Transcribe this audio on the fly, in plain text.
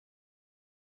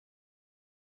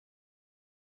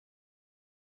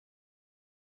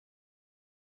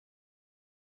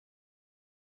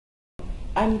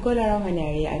I'm Golara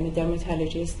Honari. I'm a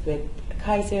dermatologist with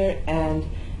Kaiser and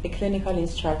a clinical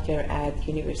instructor at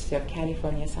University of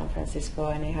California, San Francisco,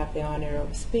 and I have the honor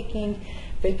of speaking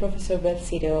with Professor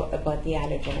Belsito about the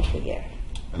Allergen of the Year.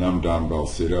 And I'm Don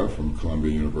Belsito from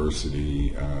Columbia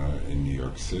University in New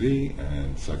York City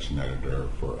and section editor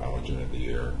for Allergen of the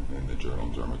Year in the journal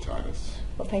Dermatitis.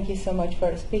 Well, thank you so much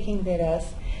for speaking with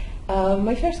us.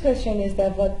 My first question is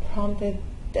that what prompted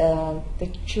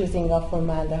the choosing of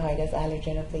formaldehyde as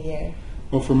Allergen of the Year?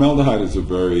 Well, formaldehyde is a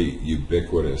very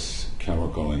ubiquitous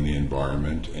chemical in the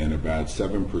environment, and about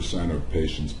 7% of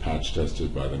patients patch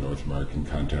tested by the North American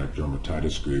Contact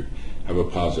Dermatitis Group have a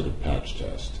positive patch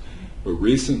test. But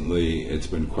recently, it's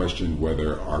been questioned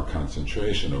whether our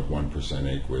concentration of 1%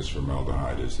 aqueous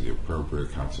formaldehyde is the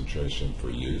appropriate concentration for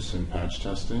use in patch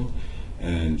testing,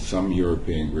 and some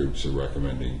European groups are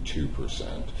recommending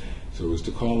 2%. So it was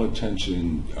to call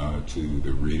attention to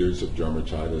the readers of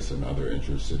dermatitis and other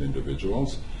interested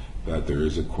individuals that there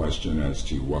is a question as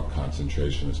to what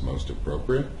concentration is most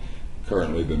appropriate.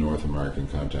 Currently, the North American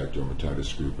Contact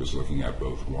Dermatitis Group is looking at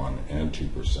both 1% and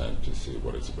 2% to see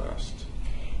what is best.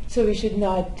 So we should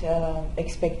not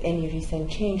expect any recent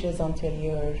changes until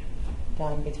you're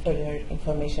done with further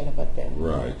information about them.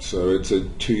 Right. So it's a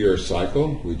 2-year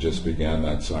cycle. We just began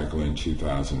that cycle in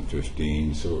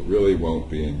 2015, so it really won't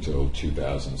be until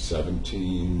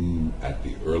 2017, at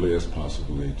the earliest,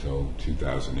 possibly until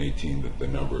 2018, that the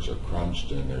numbers are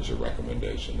crunched and there's a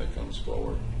recommendation that comes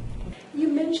forward. You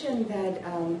mentioned that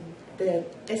the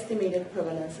estimated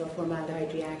prevalence of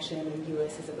formaldehyde reaction in the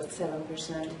U.S. is about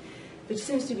 7%. Which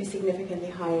seems to be significantly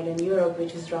higher than Europe,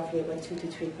 which is roughly about 2 to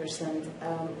 3%.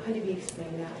 How do we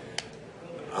explain that?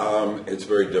 It's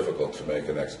very difficult to make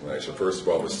an explanation. First of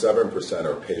all, the 7%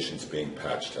 are patients being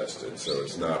patch tested, so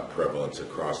it's not prevalence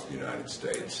across the United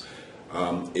States.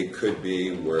 It could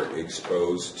be we're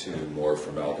exposed to more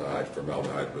formaldehyde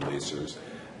releasers.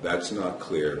 That's not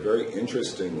clear. Very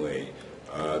interestingly,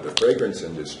 the fragrance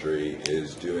industry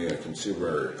is doing a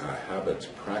consumer habits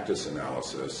practice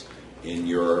analysis in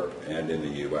Europe and in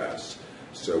the U.S.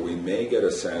 So we may get a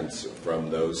sense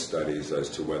from those studies as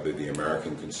to whether the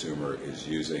American consumer is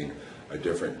using a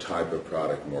different type of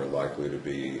product more likely to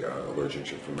be allergic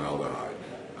to formaldehyde.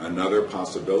 Another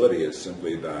possibility is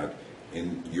simply that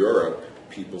in Europe,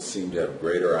 people seem to have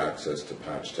greater access to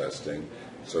patch testing.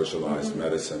 Socialized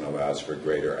medicine allows for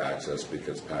greater access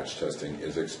because patch testing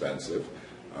is expensive.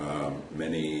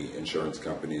 Many insurance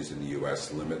companies in the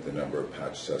U.S. limit the number of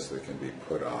patch tests that can be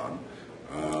put on.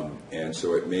 And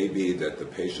so it may be that the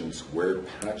patients where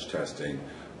patch testing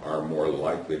are more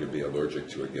likely to be allergic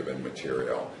to a given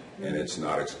material. And it's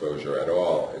not exposure at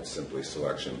all. It's simply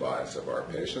selection bias of our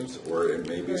patients, or it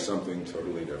may be something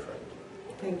totally different.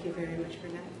 Thank you very much for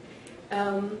that.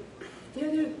 The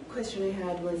other question I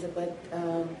had was about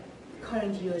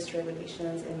current U.S.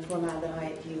 regulations and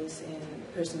formaldehyde use in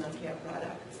personal care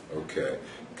products. Okay.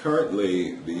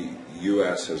 Currently, the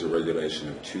U.S. has a regulation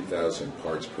of 2,000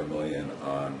 parts per million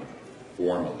on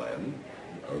formalin,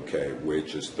 okay,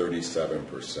 which is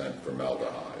 37%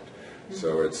 formaldehyde.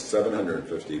 So it's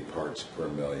 750 parts per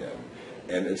million.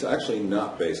 And it's actually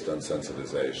not based on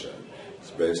sensitization.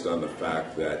 It's based on the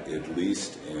fact that, at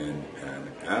least in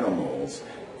animals,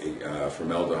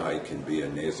 formaldehyde can be a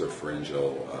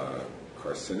nasopharyngeal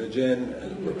carcinogen,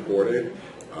 as reported.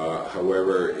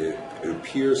 However, it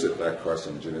appears that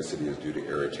carcinogenicity is due to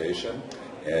irritation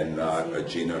and not a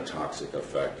genotoxic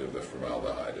effect of the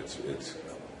formaldehyde. It's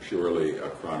purely a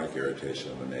chronic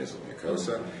irritation of the nasal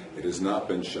mucosa. It has not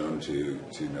been shown to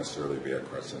necessarily be a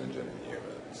carcinogen in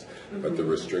humans, but the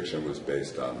restriction was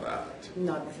based on that.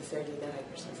 Not necessarily the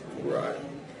hypersensitivity. Right.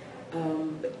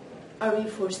 But are we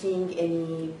foreseeing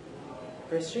any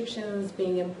restrictions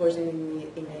being imposed in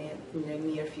the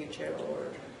near future,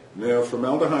 or? No,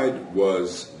 formaldehyde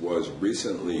was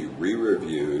recently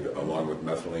re-reviewed along with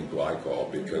methylene glycol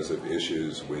because of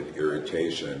issues with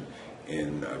irritation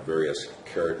in various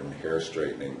keratin hair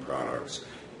straightening products.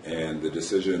 And the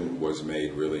decision was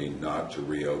made really not to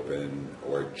reopen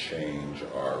or change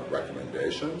our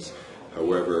recommendations.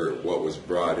 However, what was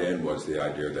brought in was the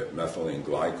idea that methylene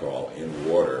glycol in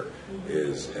water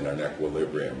is in an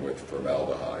equilibrium with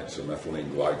formaldehyde. So methylene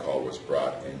glycol was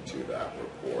brought into that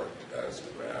report,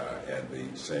 and the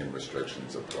same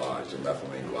restrictions apply to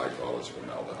methylene glycol as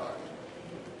formaldehyde.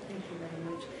 Thank you very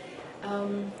much.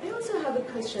 I also have a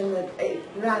question that I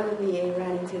ran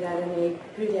into that, and I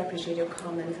really appreciate your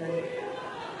comment on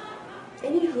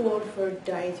any role for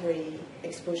dietary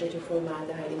exposure to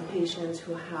formaldehyde in patients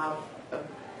who have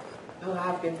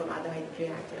been formaldehyde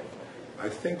reactive. I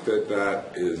think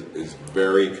that is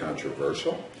very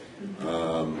controversial.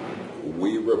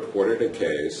 We reported a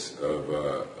case of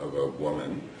a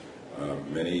woman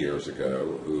many years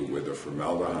ago who, with a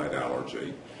formaldehyde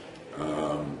allergy,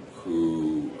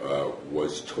 who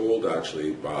was told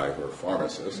actually by her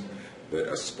pharmacist that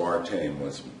aspartame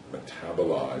was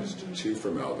metabolized to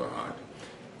formaldehyde,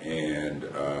 and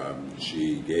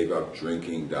she gave up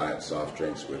drinking diet soft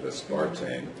drinks with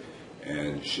aspartame,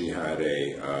 and she had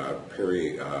a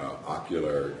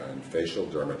periocular and facial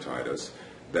dermatitis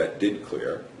that did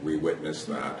clear. We witnessed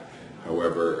that.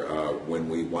 However, when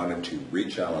we wanted to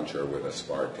re-challenge her with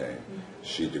aspartame,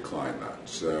 she declined that.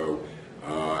 So,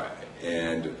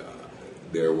 and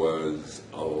there was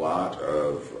a lot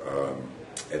of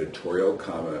editorial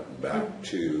comment back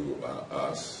to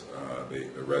us, the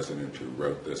resident who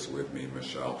wrote this with me,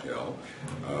 Michelle Hill,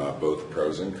 both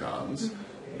pros and cons,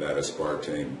 that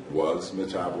aspartame was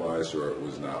metabolized or it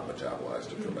was not metabolized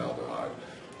to formaldehyde.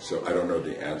 So I don't know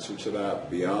the answer to that.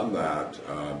 Beyond that,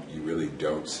 you really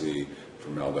don't see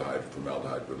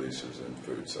formaldehyde releases in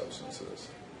food substances.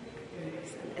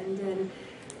 And then,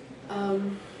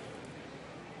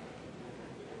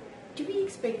 do we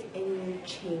expect any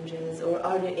changes, or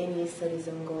are there any studies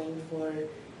ongoing for,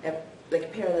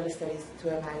 like parallel studies to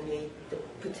evaluate the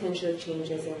potential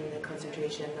changes in the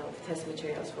concentration of test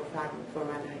materials for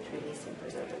formaldehyde-releasing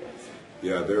preservatives?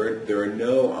 Yeah, there are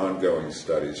no ongoing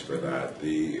studies for that.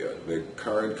 The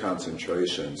current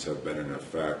concentrations have been in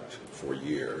effect for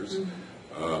years.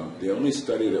 The only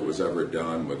study that was ever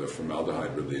done with the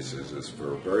formaldehyde releases is,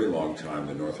 for a very long time,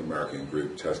 the North American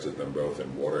group tested them both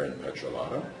in water and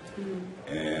petrolata,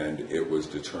 and it was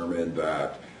determined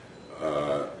that,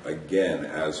 again,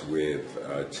 as with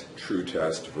true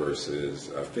test versus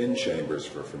fin chambers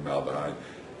for formaldehyde,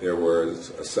 there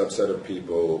was a subset of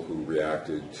people who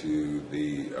reacted to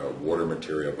the water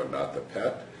material but not the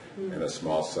PET, and a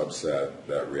small subset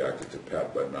that reacted to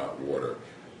PET but not water.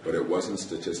 But it wasn't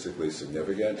statistically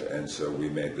significant, and so we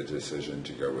made the decision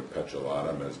to go with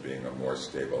petrolatum as being a more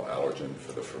stable allergen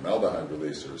for the formaldehyde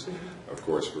releasers. Of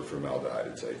course, for formaldehyde,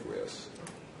 it's aqueous.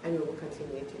 And we will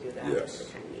continue to do that. Yes. For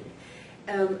the time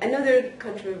being. Another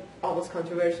almost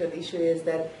controversial issue is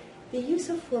that the use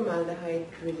of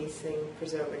formaldehyde-releasing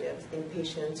preservatives in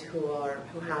patients who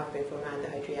have been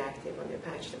formaldehyde reactive on their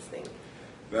patch testing.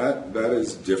 That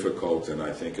is difficult, and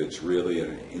I think it's really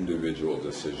an individual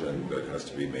decision that has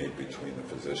to be made between the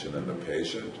physician and the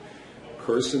patient.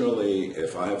 Personally,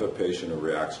 if I have a patient who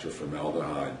reacts to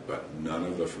formaldehyde, but none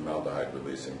of the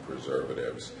formaldehyde-releasing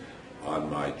preservatives on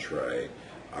my tray,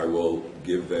 I will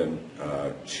give them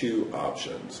two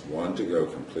options. One, to go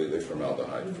completely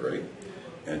formaldehyde-free,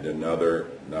 and another,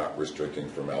 not restricting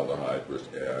formaldehyde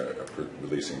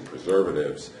releasing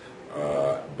preservatives,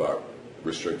 but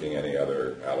restricting any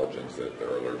other allergens that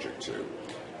they're allergic to.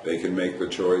 They can make the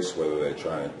choice whether they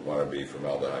want to be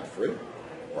formaldehyde-free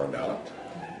or not.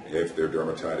 If their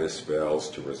dermatitis fails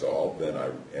to resolve,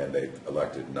 and they've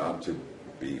elected not to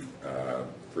be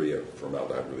free of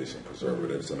formaldehyde-releasing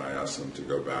preservatives, then I ask them to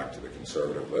go back to the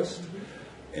conservative list.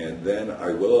 And then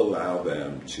I will allow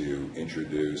them to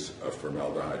introduce a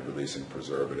formaldehyde-releasing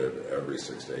preservative every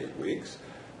 6 to 8 weeks.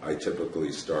 I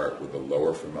typically start with the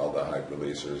lower formaldehyde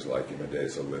releasers like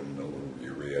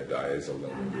imidazolidinuria,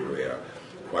 diazolidinuria.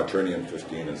 Quaternium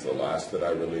 15 is the last that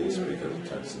I release because it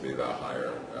tends to be the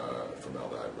higher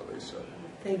formaldehyde releaser.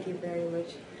 Thank you very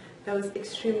much. That was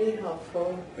extremely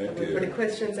helpful. Thank you. For the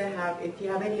questions I have, if you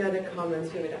have any other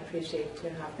comments, we would appreciate to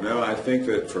have them. No, I think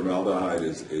that formaldehyde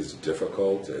is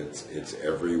difficult. It's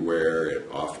everywhere. It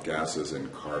off-gases in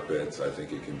carpets. I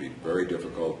think it can be very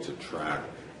difficult to track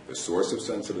the source of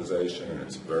sensitization, and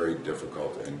it's very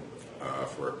difficult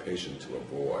for a patient to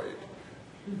avoid.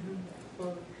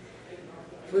 Well,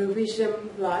 we wish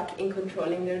them luck in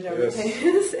controlling their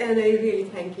dermatitis, and I really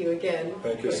thank you again.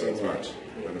 Thank you so much.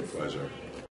 It's been a pleasure.